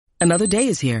Another day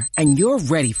is here, and you're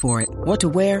ready for it. What to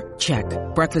wear? Check.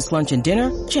 Breakfast, lunch, and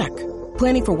dinner? Check.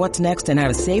 Planning for what's next and how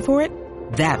to save for it?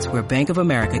 That's where Bank of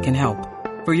America can help.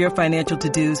 For your financial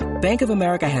to-dos, Bank of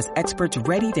America has experts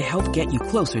ready to help get you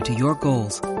closer to your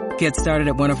goals. Get started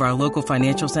at one of our local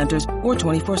financial centers or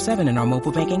 24/7 in our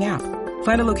mobile banking app.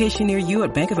 Find a location near you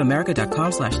at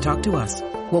bankofamerica.com/talktous.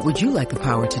 What would you like the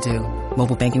power to do?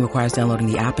 Mobile banking requires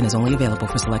downloading the app and is only available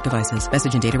for select devices.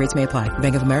 Message and data rates may apply.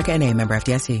 Bank of America N.A., member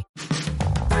FDIC.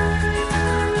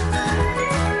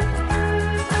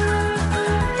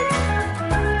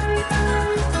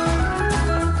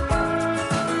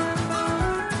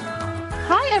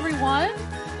 Hi, everyone.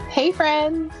 Hey,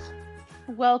 friends.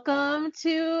 Welcome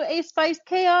to a Spice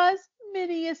Chaos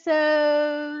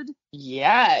mini-isode.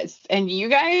 Yes, and you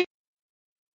guys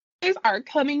are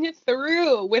coming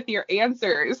through with your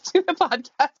answers to the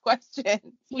podcast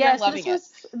questions. Yes,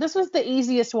 this was the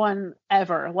easiest one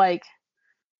ever. Like,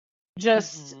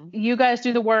 just you guys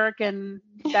do the work, and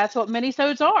that's what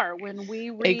mini-isodes are, when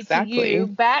we read to you,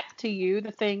 back to you,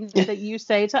 the things that you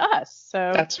say to us.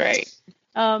 So that's right.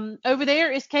 Over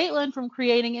there is Caitlin from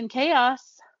Creating in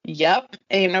Chaos. Yep,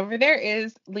 and over there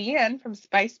is Leanne from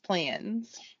Spice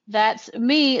Plans. That's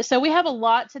me. So we have a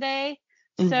lot today.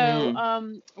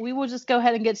 So we will just go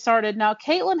ahead and get started. Now,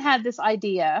 Caitlin had this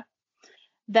idea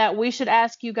that we should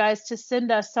ask you guys to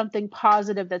send us something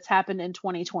positive that's happened in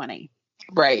 2020.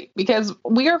 Right, because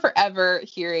we are forever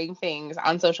hearing things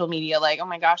on social media like, oh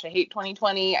my gosh, I hate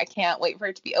 2020. I can't wait for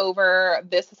it to be over.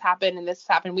 This has happened and this has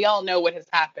happened. We all know what has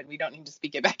happened. We don't need to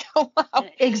speak it back out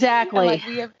loud. Exactly.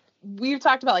 And, like, we've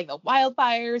talked about like the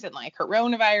wildfires and like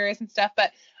coronavirus and stuff,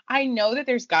 but I know that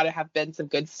there's got to have been some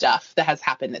good stuff that has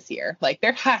happened this year. Like,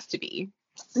 there has to be.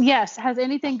 Yes. Has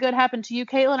anything good happened to you,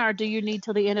 Caitlin, or do you need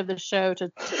till the end of the show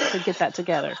to get that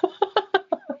together?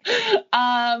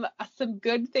 Some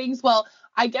good things. Well,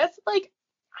 I guess, like,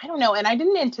 I don't know. And I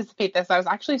didn't anticipate this. I was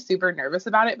actually super nervous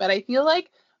about it, but I feel like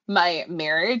my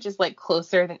marriage is like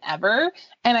closer than ever.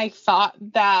 And I thought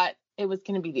that it was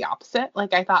going to be the opposite.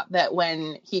 Like, I thought that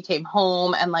when he came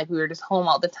home and like we were just home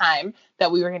all the time,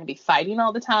 that we were going to be fighting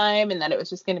all the time and that it was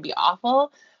just going to be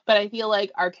awful. But I feel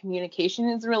like our communication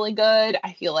is really good.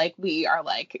 I feel like we are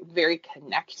like very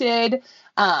connected.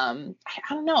 I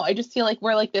don't know. I just feel like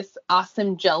we're like this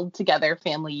awesome gelled together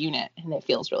family unit, and it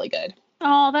feels really good.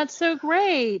 Oh, that's so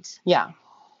great. Yeah.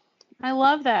 I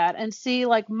love that. And see,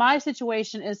 like, my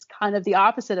situation is kind of the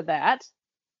opposite of that.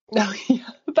 No, yeah.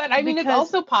 But I mean, it's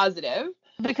also positive.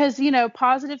 Because, you know,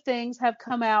 positive things have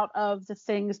come out of the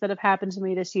things that have happened to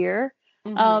me this year.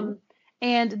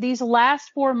 And these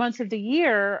last 4 months of the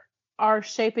year are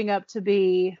shaping up to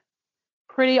be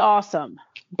pretty awesome.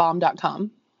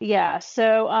 Bomb.com. Yeah.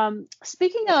 So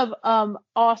speaking of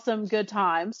awesome good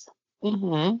times,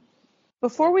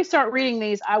 before we start reading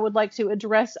these, I would like to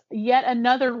address yet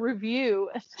another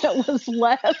review that was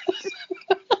left.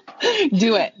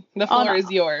 Do it. The floor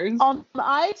is yours. On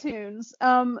iTunes,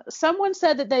 someone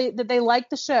said that they like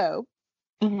the show,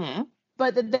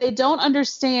 but that they don't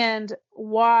understand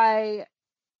why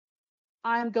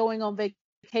I'm going on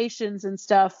vacations and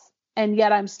stuff, and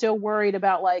yet I'm still worried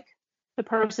about like the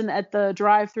person at the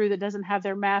drive-thru that doesn't have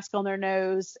their mask on their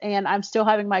nose, and I'm still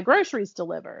having my groceries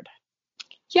delivered.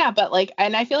 Yeah, but like,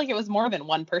 and I feel like it was more than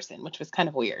one person, which was kind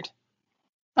of weird.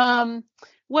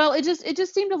 Well, it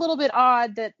just seemed a little bit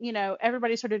odd that, you know,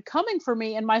 everybody started coming for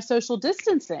me in my social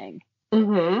distancing.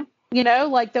 You know,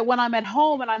 like that when I'm at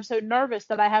home and I'm so nervous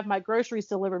that I have my groceries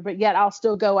delivered, but yet I'll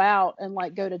still go out and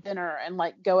like go to dinner and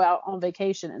like go out on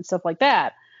vacation and stuff like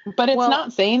that. But it's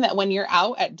not saying that when you're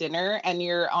out at dinner and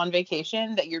you're on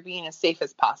vacation that you're being as safe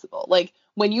as possible. Like,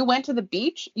 when you went to the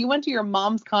beach, you went to your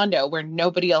mom's condo where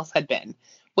nobody else had been.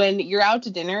 When you're out to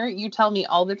dinner, you tell me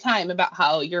all the time about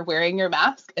how you're wearing your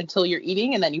mask until you're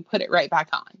eating and then you put it right back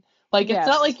on. Like, It's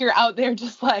not like you're out there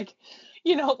just like,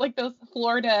 you know, like those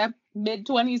Florida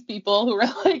mid-20s people who are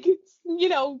like, you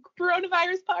know,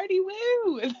 coronavirus party,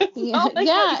 woo. That's not like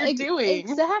what you're doing.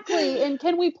 Exactly. And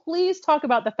can we please talk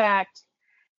about the fact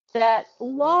that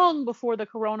long before the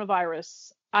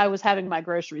coronavirus, I was having my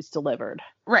groceries delivered.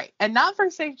 Right. And not for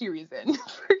safety reason,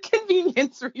 for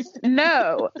convenience reason.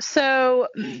 No. So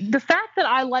the fact that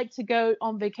I like to go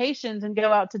on vacations and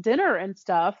go out to dinner and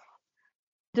stuff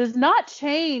does not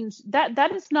change.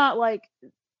 That is not like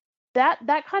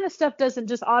that kind of stuff doesn't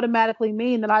just automatically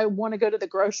mean that I want to go to the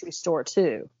grocery store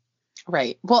too.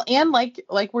 Right. Well, and like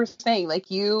we're saying,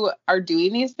 like, you are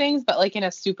doing these things, but like in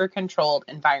a super controlled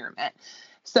environment.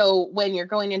 So when you're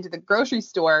going into the grocery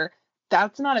store,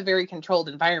 that's not a very controlled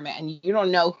environment, and you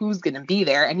don't know who's going to be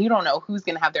there, and you don't know who's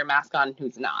going to have their mask on and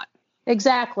who's not.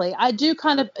 Exactly. I do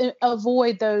kind of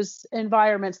avoid those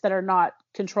environments that are not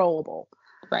controllable.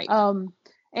 Right.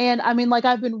 And I mean, like,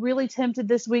 I've been really tempted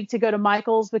this week to go to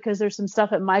Michael's because there's some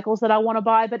stuff at Michael's that I want to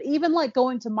buy. But even like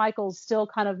going to Michael's still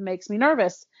kind of makes me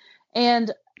nervous.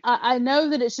 And I know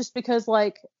that it's just because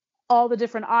like all the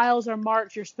different aisles are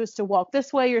marked. You're supposed to walk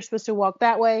this way. You're supposed to walk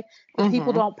that way. But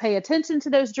people don't pay attention to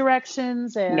those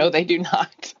directions. And, no, they do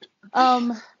not.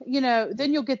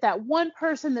 Then you'll get that one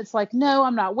person that's like, no,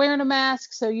 I'm not wearing a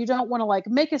mask. So you don't want to like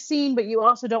make a scene, but you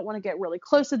also don't want to get really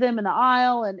close to them in the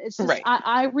aisle. And it's just, right.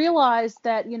 I realized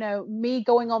that, me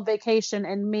going on vacation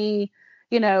and me,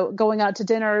 going out to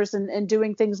dinners and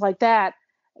doing things like that,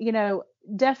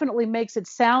 definitely makes it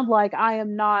sound like I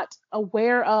am not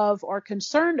aware of or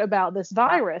concerned about this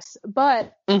virus.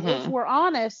 But if we're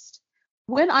honest,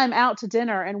 when I'm out to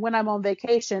dinner and when I'm on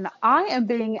vacation, I am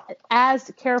being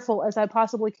as careful as I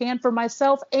possibly can for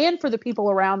myself and for the people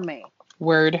around me.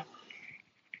 Word.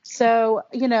 So,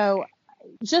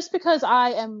 just because I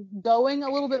am going a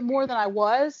little bit more than I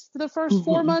was for the first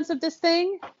 4 months of this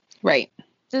thing, right,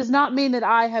 does not mean that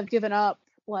I have given up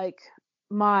like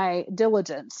my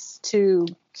diligence to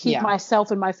keep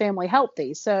myself and my family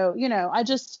healthy. So, I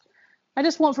just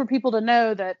want for people to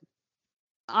know that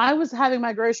I was having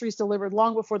my groceries delivered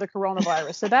long before the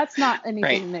coronavirus. So that's not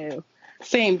anything new.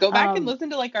 Same. Go back and listen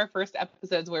to like our first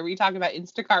episodes where we talk about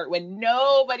Instacart when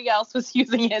nobody else was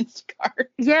using Instacart.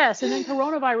 Yes. And then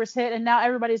coronavirus hit and now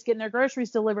everybody's getting their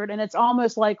groceries delivered. And it's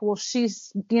almost like, well,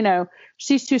 she's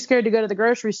too scared to go to the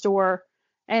grocery store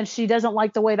and she doesn't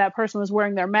like the way that person was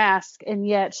wearing their mask. And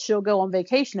yet she'll go on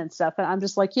vacation and stuff. And I'm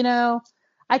just like,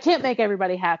 I can't make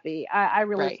everybody happy. I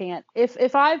really can't.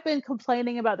 If I've been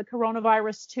complaining about the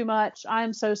coronavirus too much,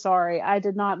 I'm so sorry. I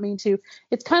did not mean to.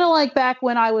 It's kind of like back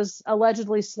when I was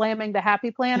allegedly slamming the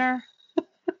Happy Planner.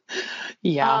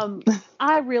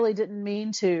 I really didn't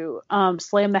mean to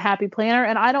slam the Happy Planner,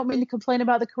 and I don't mean to complain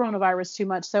about the coronavirus too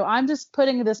much. So I'm just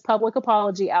putting this public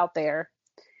apology out there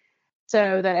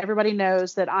so that everybody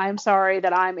knows that I'm sorry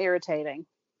that I'm irritating.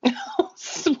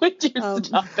 Switch your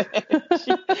stuff.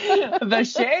 The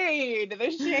shade of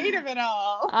it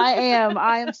all. I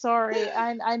am sorry.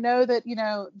 I know that,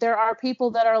 there are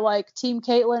people that are like Team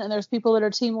Caitlin and there's people that are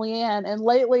Team Leanne. And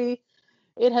lately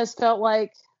it has felt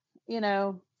like,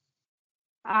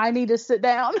 I need to sit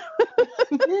down.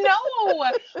 No,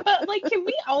 but like, can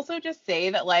we also just say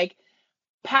that like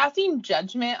passing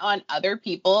judgment on other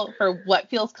people for what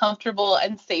feels comfortable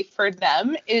and safe for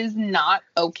them is not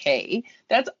okay.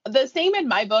 That's the same in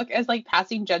my book as like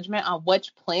passing judgment on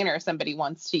which planner somebody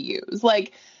wants to use.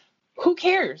 Like, who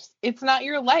cares? It's not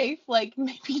your life. Like,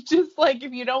 maybe just like,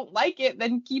 if you don't like it,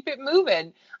 then keep it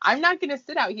moving. I'm not going to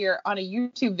sit out here on a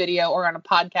YouTube video or on a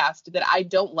podcast that I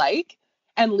don't like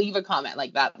and leave a comment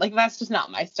like that. Like, that's just not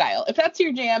my style. If that's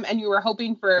your jam and you were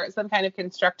hoping for some kind of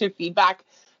constructive feedback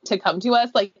to come to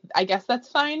us, like, I guess that's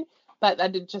fine, but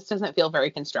that it just doesn't feel very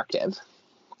constructive.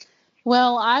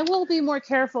 Well, I will be more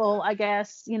careful, I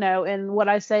guess, in what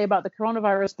I say about the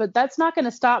coronavirus, but that's not going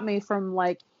to stop me from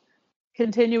like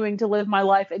continuing to live my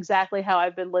life exactly how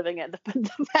I've been living it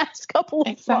the past couple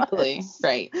of months.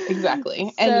 Right.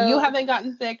 Exactly. And you haven't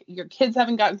gotten sick. Your kids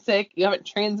haven't gotten sick. You haven't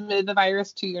transmitted the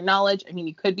virus to your knowledge. I mean,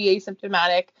 you could be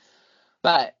asymptomatic,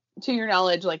 but to your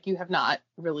knowledge, like, you have not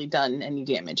really done any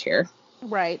damage here.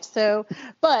 Right. So,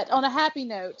 but on a happy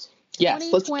note, yes,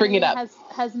 let's bring it up.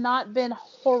 Has not been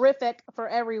horrific for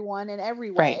everyone in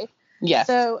every way. Right. Yes.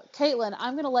 So, Caitlin,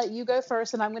 I'm going to let you go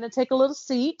first, and I'm going to take a little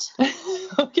seat.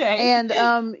 Okay.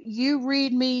 And you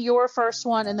read me your first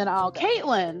one, and then I'll go.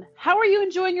 Caitlin, how are you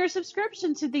enjoying your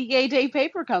subscription to the Yay Day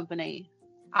Paper Company?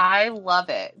 I love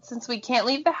it. Since we can't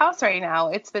leave the house right now,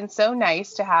 it's been so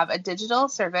nice to have a digital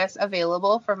service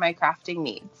available for my crafting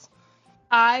needs.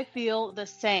 I feel the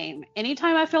same.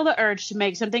 Anytime I feel the urge to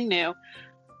make something new,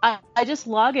 I just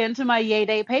log into my Yay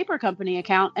Day Paper Company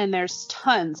account, and there's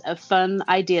tons of fun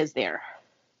ideas there.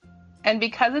 And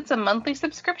because it's a monthly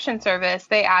subscription service,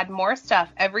 they add more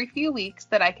stuff every few weeks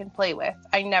that I can play with.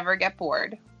 I never get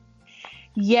bored.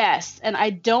 Yes, and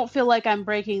I don't feel like I'm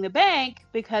breaking the bank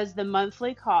because the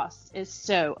monthly cost is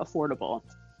so affordable.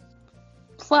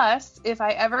 Plus, if I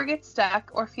ever get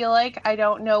stuck or feel like I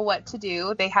don't know what to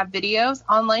do, they have videos,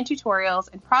 online tutorials,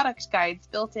 and product guides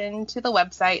built into the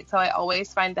website, so I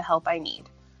always find the help I need.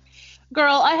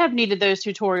 Girl, I have needed those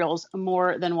tutorials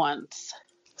more than once.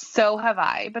 So have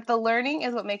I, but the learning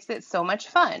is what makes it so much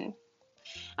fun.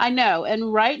 I know,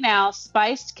 and right now,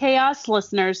 Spiced Chaos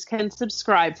listeners can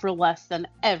subscribe for less than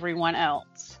everyone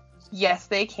else. Yes,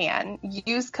 they can.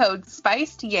 Use code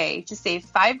SPICEDYAY to save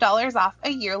 $5 off a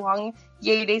year-long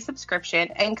Yay Day subscription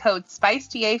and code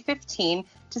SPICEDYAY15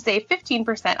 to save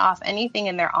 15% off anything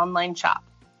in their online shop.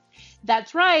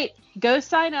 That's right. Go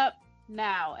sign up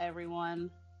now, everyone.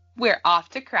 We're off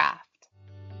to craft.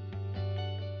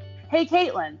 Hey,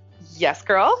 Caitlin. Yes,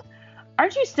 girl?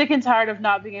 Aren't you sick and tired of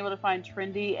not being able to find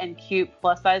trendy and cute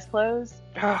plus-size clothes?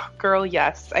 Oh, girl,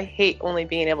 yes. I hate only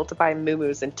being able to buy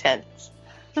muumuus and tents.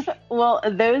 Well,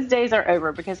 those days are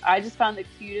over because I just found the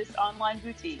cutest online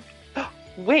boutique.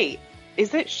 Wait,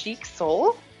 is it Chic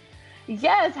Soul?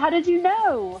 Yes, how did you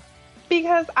know?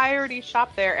 Because I already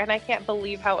shopped there and I can't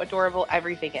believe how adorable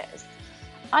everything is.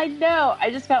 I know.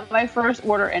 I just got my first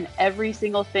order and every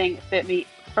single thing fit me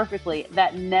perfectly.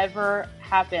 That never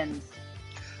happens.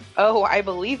 Oh, I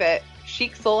believe it.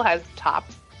 Chic Soul has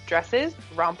tops, dresses,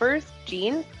 rompers,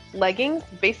 jeans, leggings,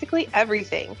 basically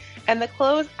everything. And the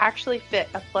clothes actually fit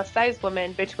a plus-size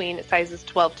woman between sizes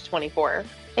 12 to 24.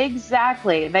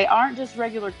 Exactly. They aren't just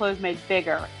regular clothes made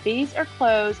bigger. These are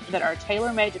clothes that are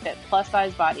tailor-made to fit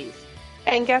plus-size bodies.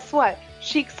 And guess what?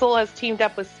 Chic Soul has teamed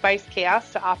up with Spice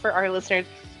Chaos to offer our listeners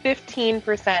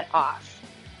 15% off.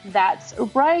 That's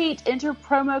right. Enter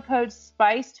promo code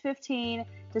SPICED15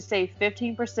 to save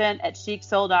 15% at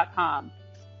chicsoul.com.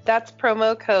 That's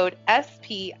promo code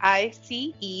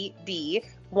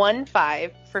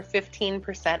SPICED15 for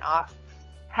 15% off.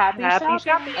 Happy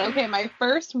shopping. Okay, my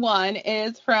first one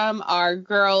is from our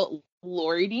girl,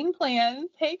 Lori Dean Plans.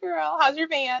 Hey, girl, how's your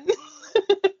van?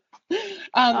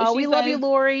 We love you,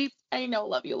 Lori. I know,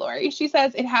 love you, Lori. She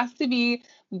says it has to be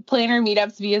planner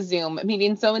meetups via Zoom,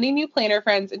 meeting so many new planner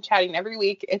friends and chatting every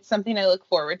week. It's something I look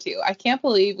forward to. I can't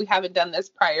believe we haven't done this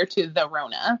prior to the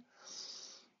Rona.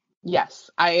 Yes,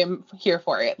 I am here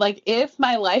for it. Like, if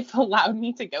my life allowed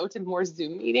me to go to more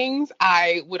Zoom meetings,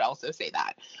 I would also say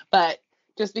that. But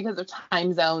just because of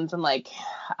time zones and like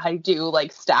I do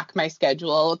like stack my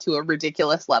schedule to a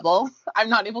ridiculous level, I'm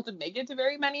not able to make it to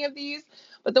very many of these.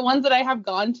 But the ones that I have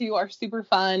gone to are super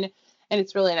fun. And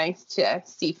it's really nice to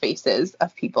see faces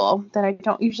of people that I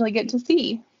don't usually get to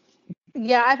see.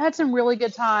 Yeah, I've had some really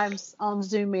good times on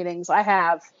Zoom meetings. I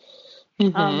have.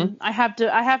 Mm-hmm. I have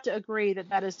to agree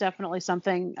that is definitely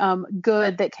something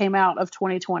good that came out of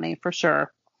 2020 for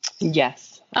sure.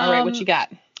 Yes. All right, what you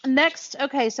got? Next,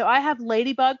 okay, so I have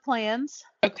Ladybug Plans.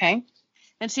 Okay.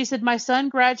 And she said, my son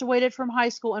graduated from high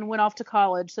school and went off to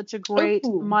college. Such a great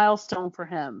milestone for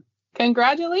him.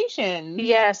 Congratulations.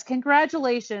 Yes,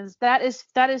 congratulations. That is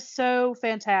so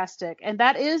fantastic. And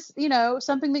that is,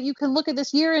 something that you can look at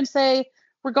this year and say,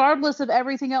 regardless of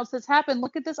everything else that's happened,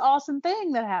 look at this awesome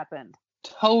thing that happened.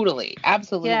 Totally.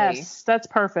 Absolutely. Yes, that's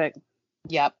perfect.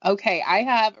 Yep. Okay, I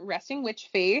have Resting Witch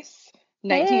Face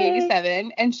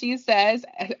 1987, and she says,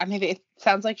 I mean, it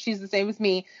sounds like she's the same as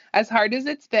me. As hard as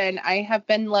it's been, I have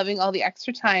been loving all the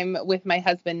extra time with my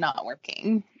husband not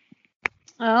working.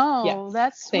 Oh, yes,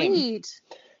 that's sweet.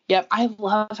 Same. Yep, I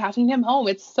love having him home.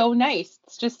 It's so nice.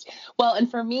 It's just, well, and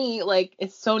for me, like,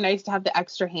 it's so nice to have the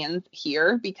extra hands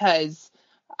here because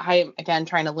I'm, again,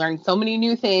 trying to learn so many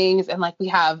new things. And like, we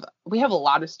have a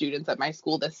lot of students at my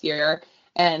school this year,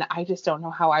 and I just don't know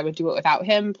how I would do it without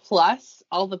him. Plus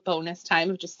all the bonus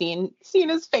time of just seeing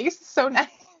his face is so nice.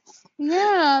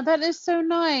 Yeah, that is so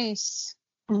nice.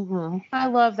 Mm-hmm. I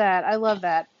love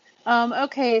that.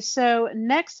 Okay, so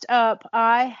next up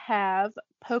I have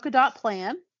Polka Dot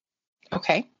Plan.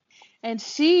 Okay. And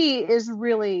she is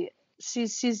really,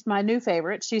 she's my new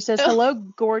favorite. She says, hello,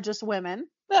 gorgeous women.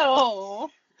 Oh.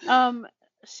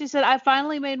 She said, I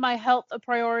finally made my health a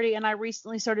priority and I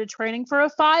recently started training for a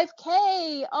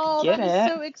 5K. Oh, that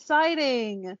is so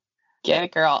exciting. Get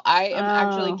it, girl. I am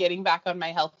actually getting back on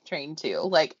my health train too.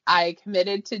 Like, I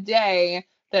committed today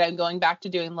that I'm going back to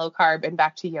doing low carb and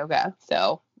back to yoga.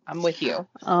 So I'm with you.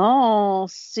 Oh,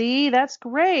 see, that's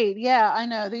great. Yeah, I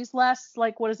know. These last,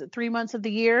 3 months of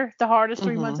the year, the hardest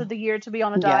 3 months of the year to be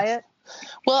on a diet.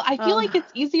 Well, I feel like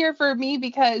it's easier for me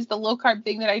because the low carb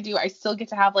thing that I do, I still get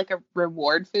to have like a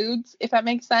reward foods, if that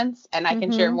makes sense. And I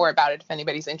can share more about it if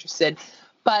anybody's interested.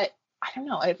 But I don't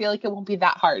know. I feel like it won't be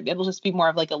that hard. It'll just be more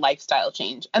of like a lifestyle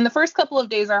change. And the first couple of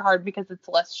days are hard because it's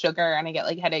less sugar and I get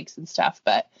like headaches and stuff.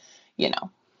 But,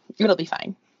 it'll be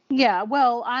fine. Yeah,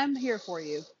 well, I'm here for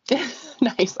you.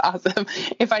 Nice. Awesome.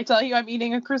 If I tell you I'm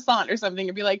eating a croissant or something,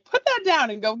 you'd be like, put that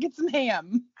down and go get some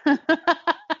ham.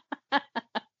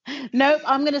 Nope,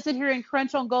 I'm going to sit here and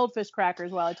crunch on goldfish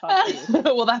crackers while I talk to you.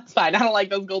 Well, that's fine. I don't like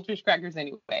those goldfish crackers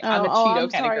anyway. I'm a Cheeto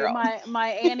kind of girl. My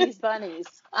Annie's bunnies.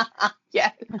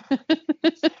 Yeah.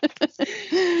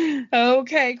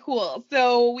 Okay, cool.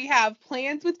 So we have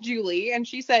plans with Julie, and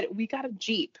she said, we got a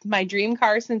Jeep, my dream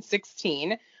car since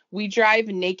 16. we drive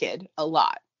naked a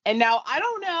lot. And now I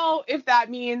don't know if that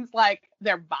means like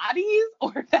their bodies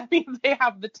or if that means they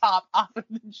have the top off of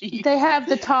the Jeep. They have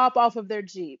the top off of their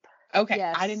Jeep. Okay,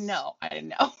 yes. I didn't know.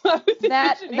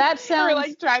 That sounds. We're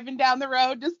like driving down the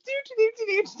road, just do.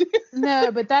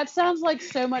 No, but that sounds like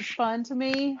so much fun to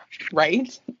me.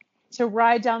 Right? To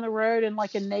ride down the road in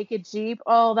like a naked Jeep.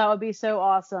 Oh, that would be so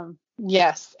awesome.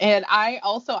 Yes, and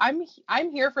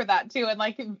I'm here for that too, and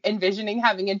like envisioning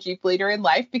having a Jeep later in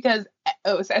life, because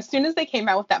as soon as they came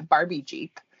out with that Barbie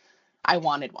Jeep, I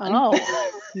wanted one.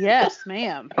 Oh, yes,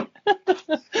 ma'am.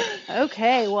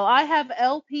 Okay, well, I have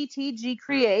LPTG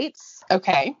Creates.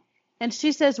 Okay. And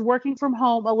she says, working from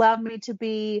home allowed me to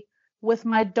be with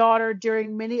my daughter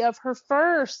during many of her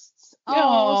firsts.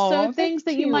 Oh, so things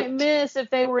that you might miss if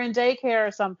they were in daycare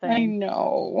or something. I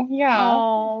know. Yeah.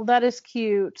 Oh, that is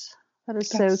cute. That's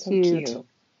so cute.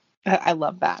 I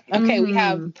love that. Okay, we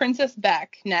have Princess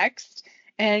Beck next.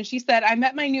 And she said, I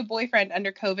met my new boyfriend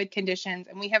under COVID conditions,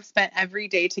 and we have spent every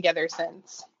day together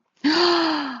since.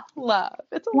 Love.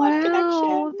 It's a love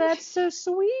connection. That's so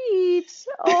sweet.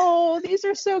 Oh, these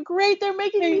are so great. They're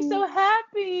making me so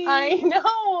happy. I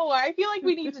know. I feel like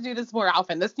we need to do this more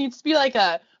often. This needs to be like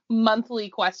a monthly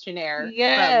questionnaire.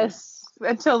 Yes.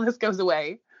 Until this goes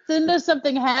away. Send us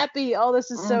something happy. Oh, this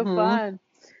is so fun.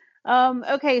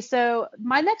 Okay, so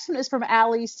my next one is from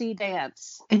Allie C.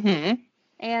 Dance. Mm-hmm.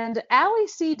 And Allie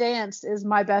C. Dance is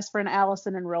my best friend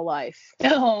Allison in real life.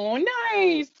 Oh,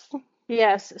 nice.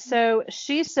 Yes. So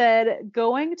she said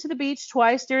going to the beach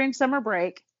twice during summer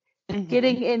break,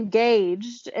 getting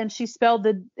engaged, and she spelled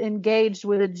the engaged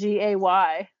with a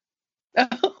G-A-Y.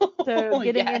 So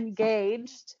getting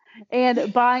engaged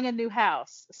and buying a new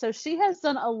house. So she has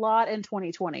done a lot in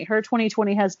 2020. Her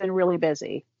 2020 has been really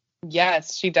busy.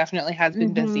 Yes, she definitely has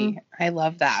been busy. I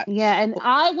love that. Yeah, and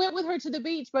I went with her to the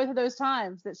beach both of those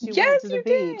times that she went to the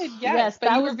beach. Did. Yes,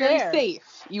 but you were very safe.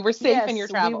 You were safe in your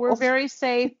travels. We were very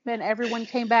safe, and everyone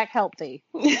came back healthy.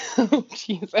 Oh,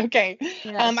 jeez. Okay.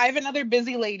 Yes. I have another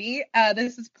busy lady.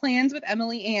 This is Plans with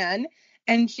Emily Ann,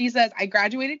 and she says, I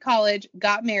graduated college,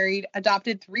 got married,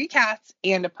 adopted 3 cats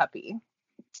and a puppy.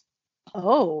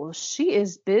 Oh, she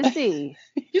is busy.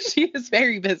 She is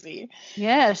very busy.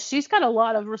 Yes, she's got a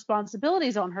lot of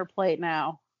responsibilities on her plate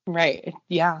now. Right.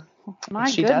 Yeah.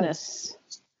 My goodness.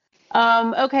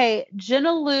 Okay,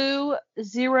 Jenna Lou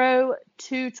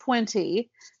 0220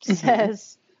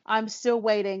 says, I'm still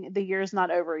waiting. The year's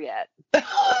not over yet.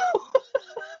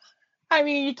 I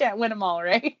mean, you can't win them all,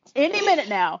 right? Any minute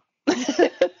now.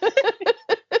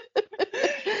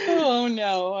 Oh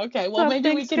no. Okay. Well,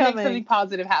 maybe we can make something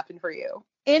positive happen for you.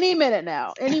 Any minute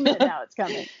now. Any minute now it's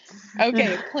coming.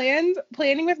 Okay.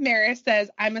 Planning with Maris says,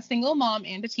 I'm a single mom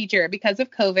and a teacher. Because of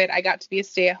COVID, I got to be a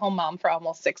stay-at-home mom for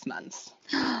almost 6 months.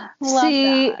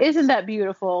 See, isn't that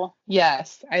beautiful?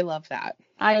 Yes, I love that.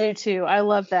 I do too. I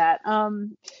love that.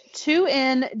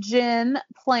 2N Jen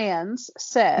Plans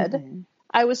said,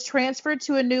 I was transferred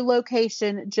to a new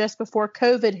location just before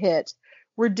COVID hit,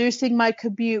 reducing my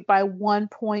commute by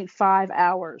 1.5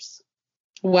 hours.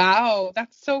 Wow,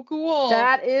 that's so cool.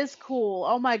 That is cool.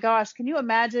 Oh my gosh. Can you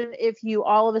imagine if you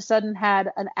all of a sudden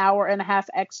had an hour and a half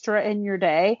extra in your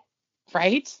day?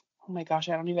 Right? Oh my gosh,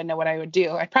 I don't even know what I would do.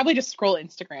 I'd probably just scroll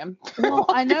Instagram. Well,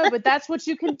 I know, but that's what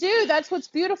you can do. That's what's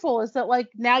beautiful is that like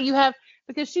now you have,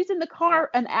 because she's in the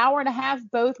car an hour and a half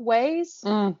both ways.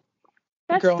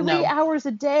 That's 3 hours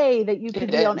a day that you could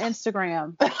be on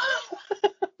Instagram.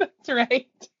 That's right.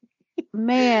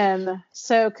 Man,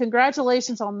 so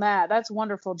congratulations on that. That's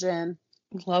wonderful, Jen.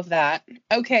 Love that.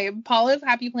 Okay, Paula's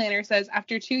Happy Planner says,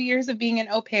 after 2 years of being an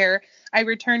au pair, I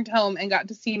returned home and got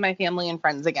to see my family and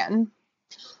friends again.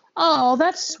 Oh,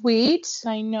 that's sweet.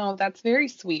 I know, that's very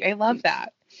sweet. I love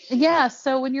that. Yeah,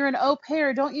 so when you're an au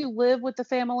pair, don't you live with the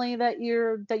family that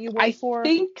you work for? I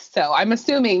think so. I'm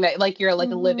assuming that like you're like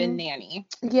a live-in nanny.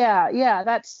 Yeah,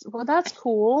 that's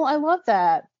cool. I love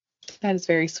that. That is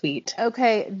very sweet.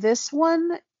 Okay, this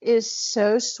one is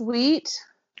so sweet.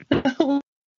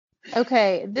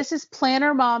 Okay, this is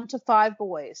Planner Mom to 5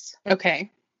 boys.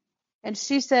 Okay. And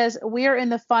she says, we are in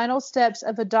the final steps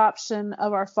of adoption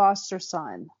of our foster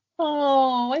son.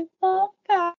 Oh, I love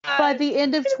that. By the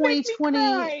end of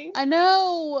 2020, I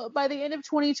know, by the end of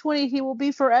 2020, he will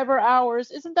be forever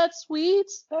ours. Isn't that sweet?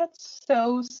 That's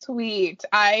so sweet.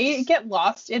 I get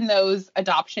lost in those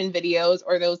adoption videos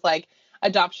or those like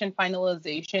adoption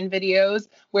finalization videos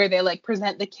where they like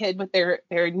present the kid with their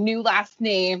new last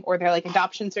name or their like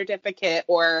adoption certificate,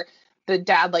 or the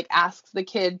dad like asks the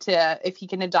kid to if he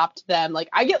can adopt them. Like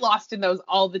I get lost in those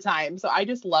all the time. So I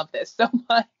just love this so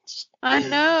much. I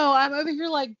know. I'm over here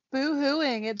like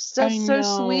boo-hooing. It's just so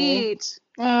sweet.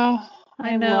 Oh,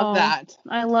 I know. love that.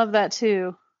 I love that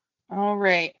too. All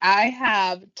right. I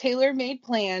have Taylor made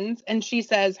plans, and she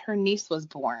says her niece was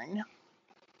born.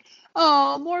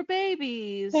 Oh, more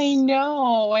babies. I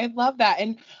know. I love that.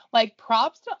 And like,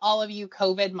 props to all of you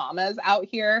COVID mamas out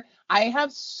here. I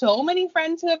have so many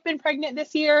friends who have been pregnant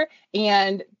this year,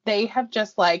 and they have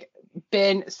just like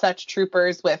been such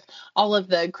troopers with all of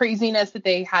the craziness that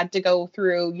they had to go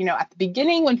through, you know, at the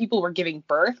beginning when people were giving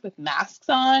birth with masks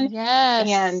on. Yes.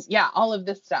 And yeah, all of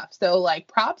this stuff. So like,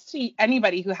 props to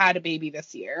anybody who had a baby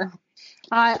this year.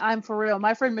 I'm for real.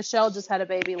 My friend Michelle just had a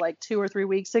baby like 2 or 3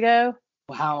 weeks ago.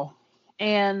 Wow.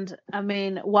 And I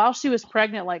mean, while she was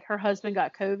pregnant, like her husband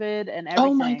got COVID and everything.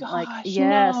 Oh my gosh. Like,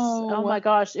 yes. No. Oh my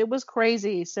gosh. It was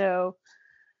crazy. So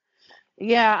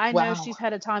yeah, I know Wow. she's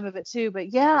had a time of it too.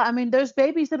 But yeah, I mean, those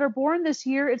babies that are born this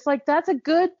year, it's like, that's a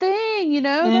good thing, you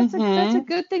know, that's a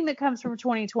good thing that comes from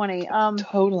 2020.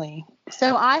 Totally.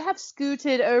 So I have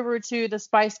scooted over to the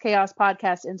Spice Chaos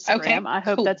podcast Instagram. Okay, I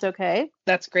hope cool. that's okay.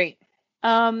 That's great.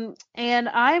 And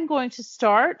I am going to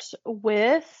start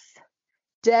with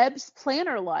Deb's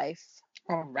planner life.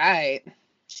 All right.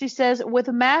 She says, with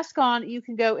a mask on, you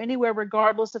can go anywhere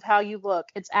regardless of how you look.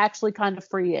 It's actually kind of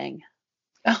freeing.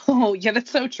 Oh, yeah, that's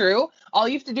so true. All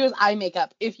you have to do is eye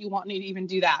makeup if you want me to even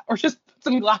do that, or just put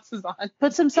some glasses on.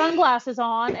 Put some sunglasses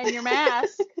on and your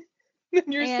mask.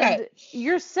 You're set.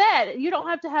 You're set. You don't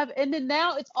have to have, and then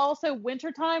now it's also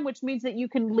wintertime, which means that you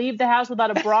can leave the house without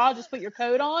a bra, just put your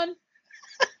coat on.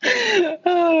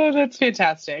 Oh, that's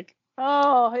fantastic.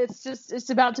 Oh, it's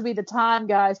about to be the time,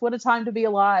 guys. What a time to be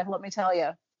alive, let me tell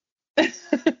you.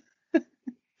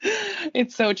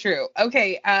 It's so true.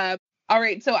 Okay. All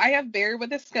right. So I have Bear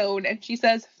with a scone, and she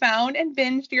says, found and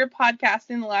binged your podcast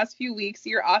in the last few weeks.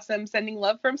 You're awesome. Sending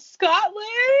love from Scotland.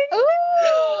 Ooh,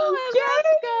 I love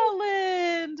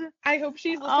Scotland. I hope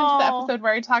she's listened to the episode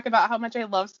where I talk about how much I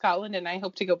love Scotland, and I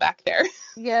hope to go back there.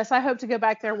 Yes, I hope to go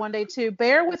back there one day too.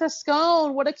 Bear with a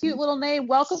scone. What a cute little name.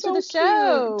 Welcome to the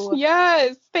show. Cute.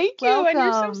 Yes. Thank you. Welcome.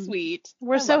 And you're so sweet.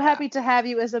 We're so happy to have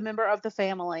you as a member of the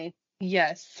family.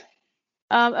 Yes.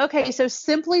 Okay, so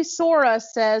Simply Sora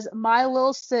says, my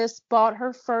little sis bought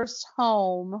her first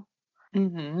home.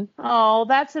 Mm-hmm. Oh,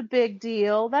 that's a big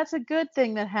deal. That's a good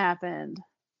thing that happened.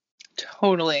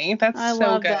 Totally. That's I so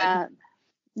love good. that.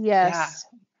 Yes.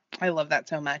 Yeah, I love that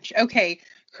so much. Okay.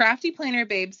 Crafty Planner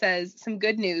Babe says, some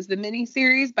good news. The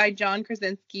miniseries by John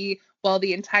Krasinski, while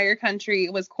the entire country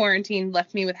was quarantined,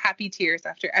 left me with happy tears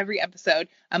after every episode.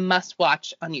 A must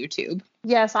watch on YouTube.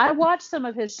 Yes, I watched some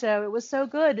of his show. It was so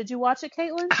good. Did you watch it,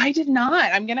 Caitlin? I did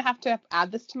not. I'm going to have to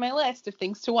add this to my list of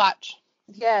things to watch.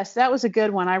 Yes, that was a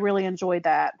good one. I really enjoyed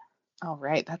that. All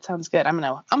right. That sounds good. I'm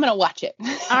going to watch it. All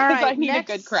right. I need a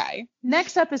good cry.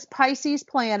 Next up is Pisces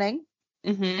Planning.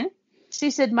 Mm-hmm.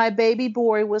 She said, my baby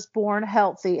boy was born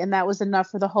healthy, and that was enough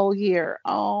for the whole year.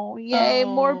 Oh, yay,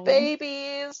 more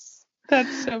babies.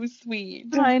 That's so sweet.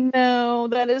 I know.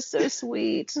 That is so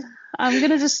sweet. I'm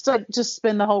going to just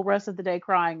spend the whole rest of the day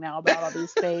crying now about all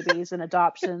these babies and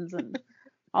adoptions and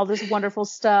all this wonderful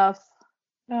stuff.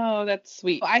 Oh, that's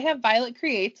sweet. I have Violet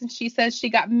Creates, and she says she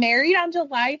got married on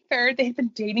July 3rd. They've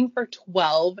been dating for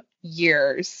 12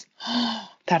 years.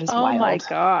 That is wild. Oh, my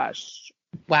gosh.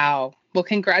 Wow. Well,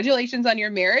 congratulations on your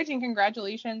marriage and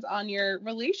congratulations on your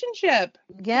relationship.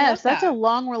 Yes, that's a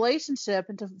long relationship,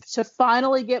 and to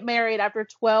finally get married after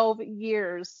 12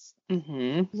 years.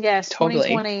 Mm-hmm. Yes, totally.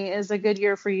 2020 is a good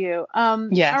year for you.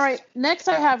 Yes. All right. Next,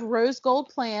 I have Rose Gold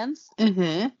Plans.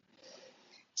 Mm-hmm.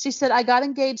 She said, I got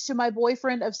engaged to my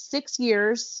boyfriend of 6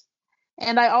 years,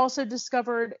 and I also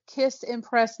discovered Kiss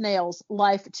Impress nails,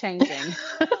 life-changing.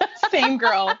 Same,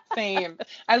 girl. Same.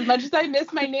 As much as I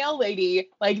miss my nail lady,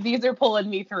 like, these are pulling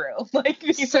me through. Like,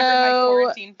 these are my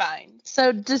quarantine find.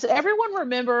 So does everyone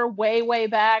remember way, way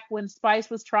back when Spice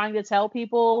was trying to tell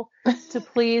people to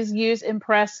please use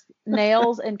Impress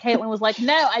nails? And Caitlin was like,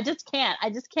 no, I just can't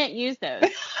use those.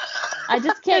 I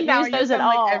just can't use those at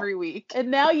all. Like, every week.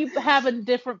 And now you have a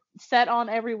different set on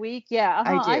every week. Yeah,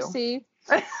 I do. I see.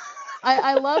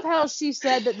 I love how she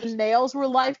said that the nails were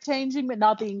life-changing, but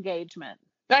not the engagement.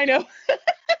 I know.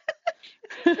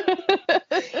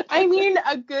 I mean,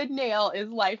 a good nail is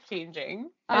life-changing.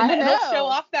 And it'll show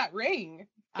off that ring.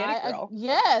 Get it, girl.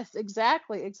 Yes,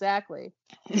 exactly.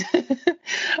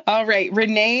 All right.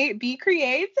 Renee B.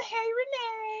 Creates. Hey,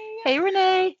 Renee. Hey,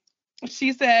 Renee.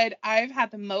 She said, I've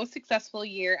had the most successful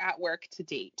year at work to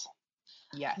date.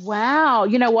 Yes. Wow.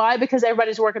 You know why? Because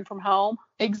everybody's working from home.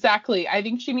 Exactly. I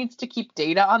think she needs to keep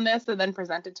data on this and then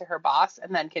present it to her boss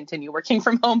and then continue working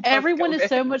from home. Everyone is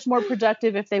so much more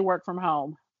productive if they work from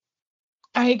home.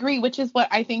 I agree, which is what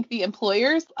I think the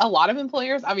employers, a lot of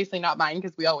employers, obviously not mine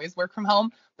because we always work from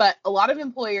home, but a lot of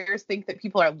employers think that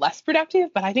people are less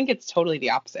productive, but I think it's totally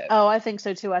the opposite. Oh, I think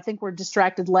so too. I think we're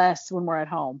distracted less when we're at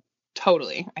home.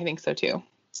 Totally. I think so too.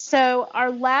 So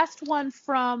our last one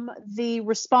from the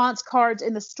response cards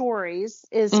in the stories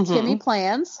is Kimmy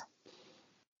Plans.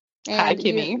 And hi,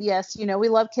 Kimmy. Yes, we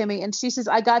love Kimmy. And she says,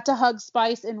 I got to hug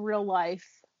Spice in real life.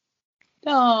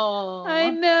 Oh,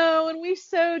 I know, and we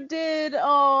so did.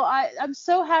 Oh, I'm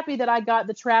so happy that I got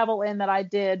the travel in that I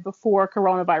did before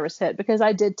coronavirus hit, because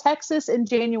I did Texas in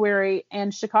January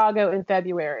and Chicago in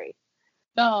February.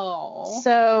 Oh.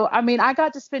 So, I mean, I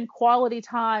got to spend quality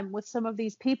time with some of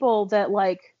these people that,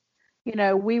 like,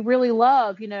 we really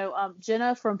love.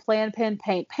 Jenna from Plan Pen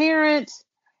Paint Parent,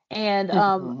 and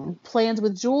Plans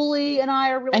with Julie and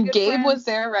I are really good Gabe friends. was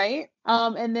there, right?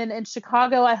 And then in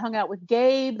Chicago, I hung out with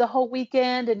Gabe the whole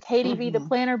weekend, and Katie V, the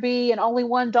Planner Bee, and Only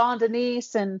One Dawn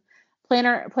Denise, and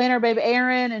Planner Babe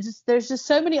Aaron, and there's just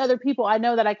so many other people I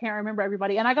know that I can't remember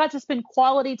everybody. And I got to spend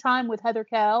quality time with Heather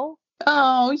Kell.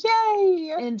 Oh,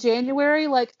 yay! In January.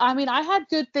 Like, I mean, I had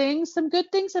good things. Some good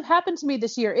things have happened to me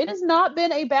this year. It has not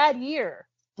been a bad year.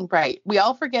 Right. We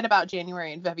all forget about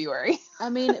January and February.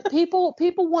 I mean, people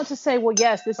want to say, well,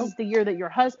 yes, this is the year that your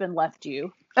husband left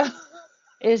you.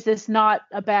 Is this not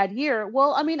a bad year?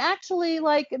 Well, I mean, actually,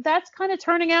 like, that's kind of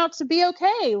turning out to be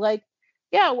okay. Like,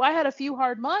 yeah, I had a few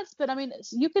hard months, but I mean,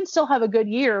 you can still have a good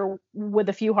year with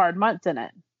a few hard months in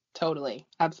it. Totally.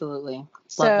 Absolutely.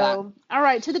 So, all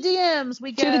right, to the DMs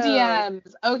we go. To the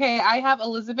DMs. Okay, I have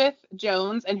Elizabeth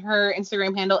Jones, and her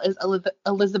Instagram handle is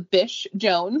Elizabeth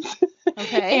Jones.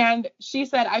 Okay. And she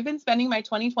said, I've been spending my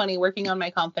 2020 working on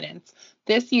my confidence.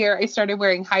 This year, I started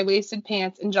wearing high-waisted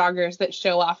pants and joggers that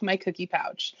show off my cookie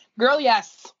pouch. Girl,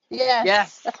 yes.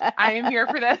 Yes. I am here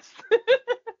for this.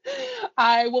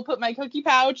 I will put my cookie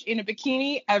pouch in a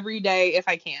bikini every day if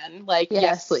I can. Like,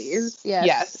 yes please.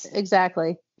 Yes,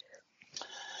 exactly.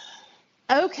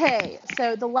 Okay,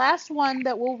 so the last one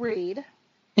that we'll read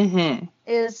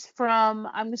is from,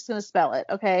 I'm just going to spell it,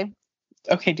 okay?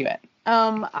 Okay, do it.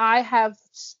 I have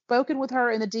spoken with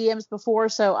her in the DMs before,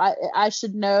 so I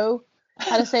should know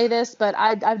how to say this, but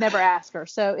I've never asked her.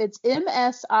 So it's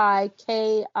Msikiu.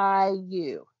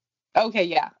 Okay,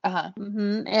 yeah.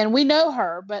 And we know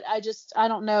her, but I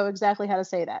don't know exactly how to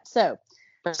say that. So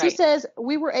She says,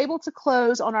 we were able to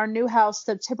close on our new house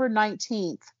September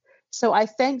 19th. So I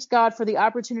thanked God for the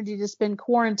opportunity to spend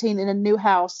quarantine in a new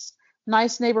house.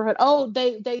 Nice neighborhood. Oh,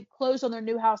 they closed on their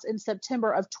new house in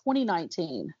September of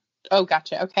 2019. Oh,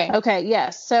 gotcha. Okay,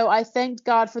 yes. So I thanked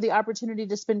God for the opportunity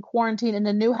to spend quarantine in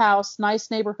a new house,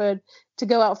 nice neighborhood, to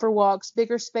go out for walks,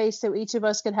 bigger space so each of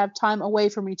us could have time away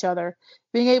from each other.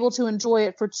 Being able to enjoy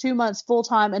it for 2 months full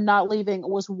time and not leaving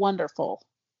was wonderful.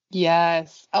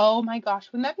 Yes. Oh my gosh.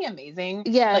 Wouldn't that be amazing?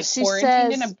 Yeah. Like she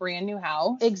quarantined says, in a brand new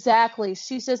house. Exactly.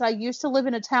 She says, I used to live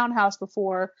in a townhouse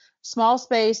before, small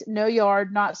space, no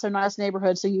yard, not so nice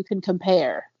neighborhood. So you can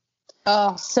compare.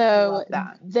 Oh, so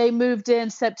they moved in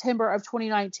September of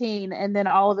 2019 and then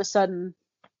all of a sudden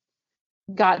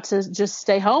got to just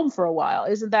stay home for a while.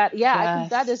 Isn't that? Yeah. Yes.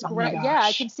 That is great. Yeah.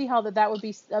 I can see how that would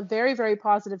be a very, very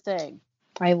positive thing.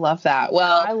 I love that.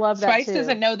 Well, I love that Spice too.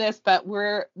 doesn't know this, but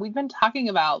we've been talking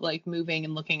about like moving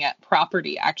and looking at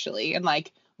property actually, and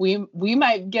like we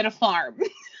might get a farm.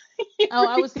 Oh,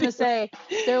 I was going to say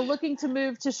they're looking to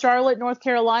move to Charlotte, North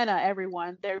Carolina.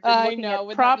 Everyone, they're looking at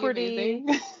property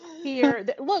here.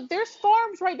 Look, there's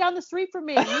farms right down the street from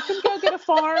me. You can go get a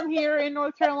farm here in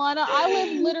North Carolina. I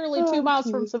live literally 2 miles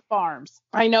from some farms.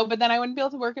 I know, but then I wouldn't be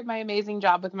able to work at my amazing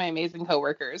job with my amazing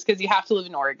coworkers because you have to live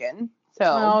in Oregon. So.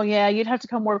 Oh yeah, you'd have to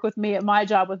come work with me at my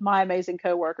job with my amazing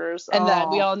coworkers. And then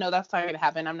we all know that's not going to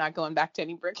happen. I'm not going back to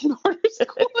any brick and mortar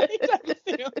school anytime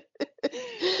soon.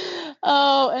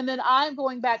 Oh, and then I'm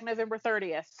going back November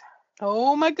 30th.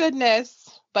 Oh my goodness.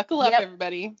 Buckle up,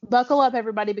 everybody. Buckle up,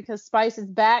 everybody, because Spice is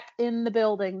back in the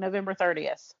building November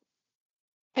 30th.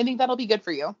 I think that'll be good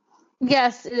for you.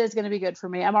 Yes, it is going to be good for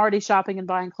me. I'm already shopping and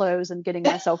buying clothes and getting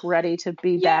myself ready to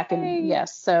be back. And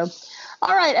yes. So,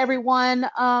 all right, everyone.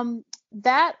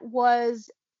 That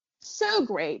was so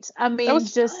great. I mean, that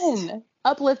was just fun.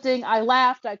 Uplifting. I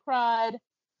laughed. I cried.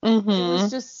 It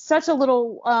was just such a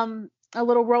little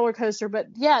roller coaster. But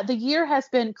yeah, the year has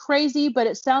been crazy, but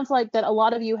it sounds like that a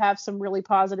lot of you have some really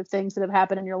positive things that have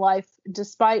happened in your life,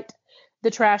 despite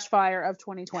the trash fire of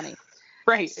 2020.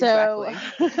 Right. So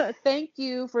exactly. Thank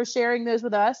you for sharing those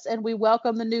with us. And we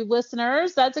welcome the new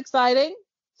listeners. That's exciting.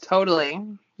 Totally.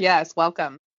 Yes.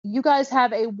 Welcome. You guys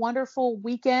have a wonderful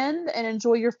weekend and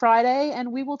enjoy your Friday.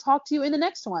 And we will talk to you in the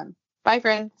next one. Bye,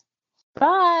 friends.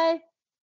 Bye.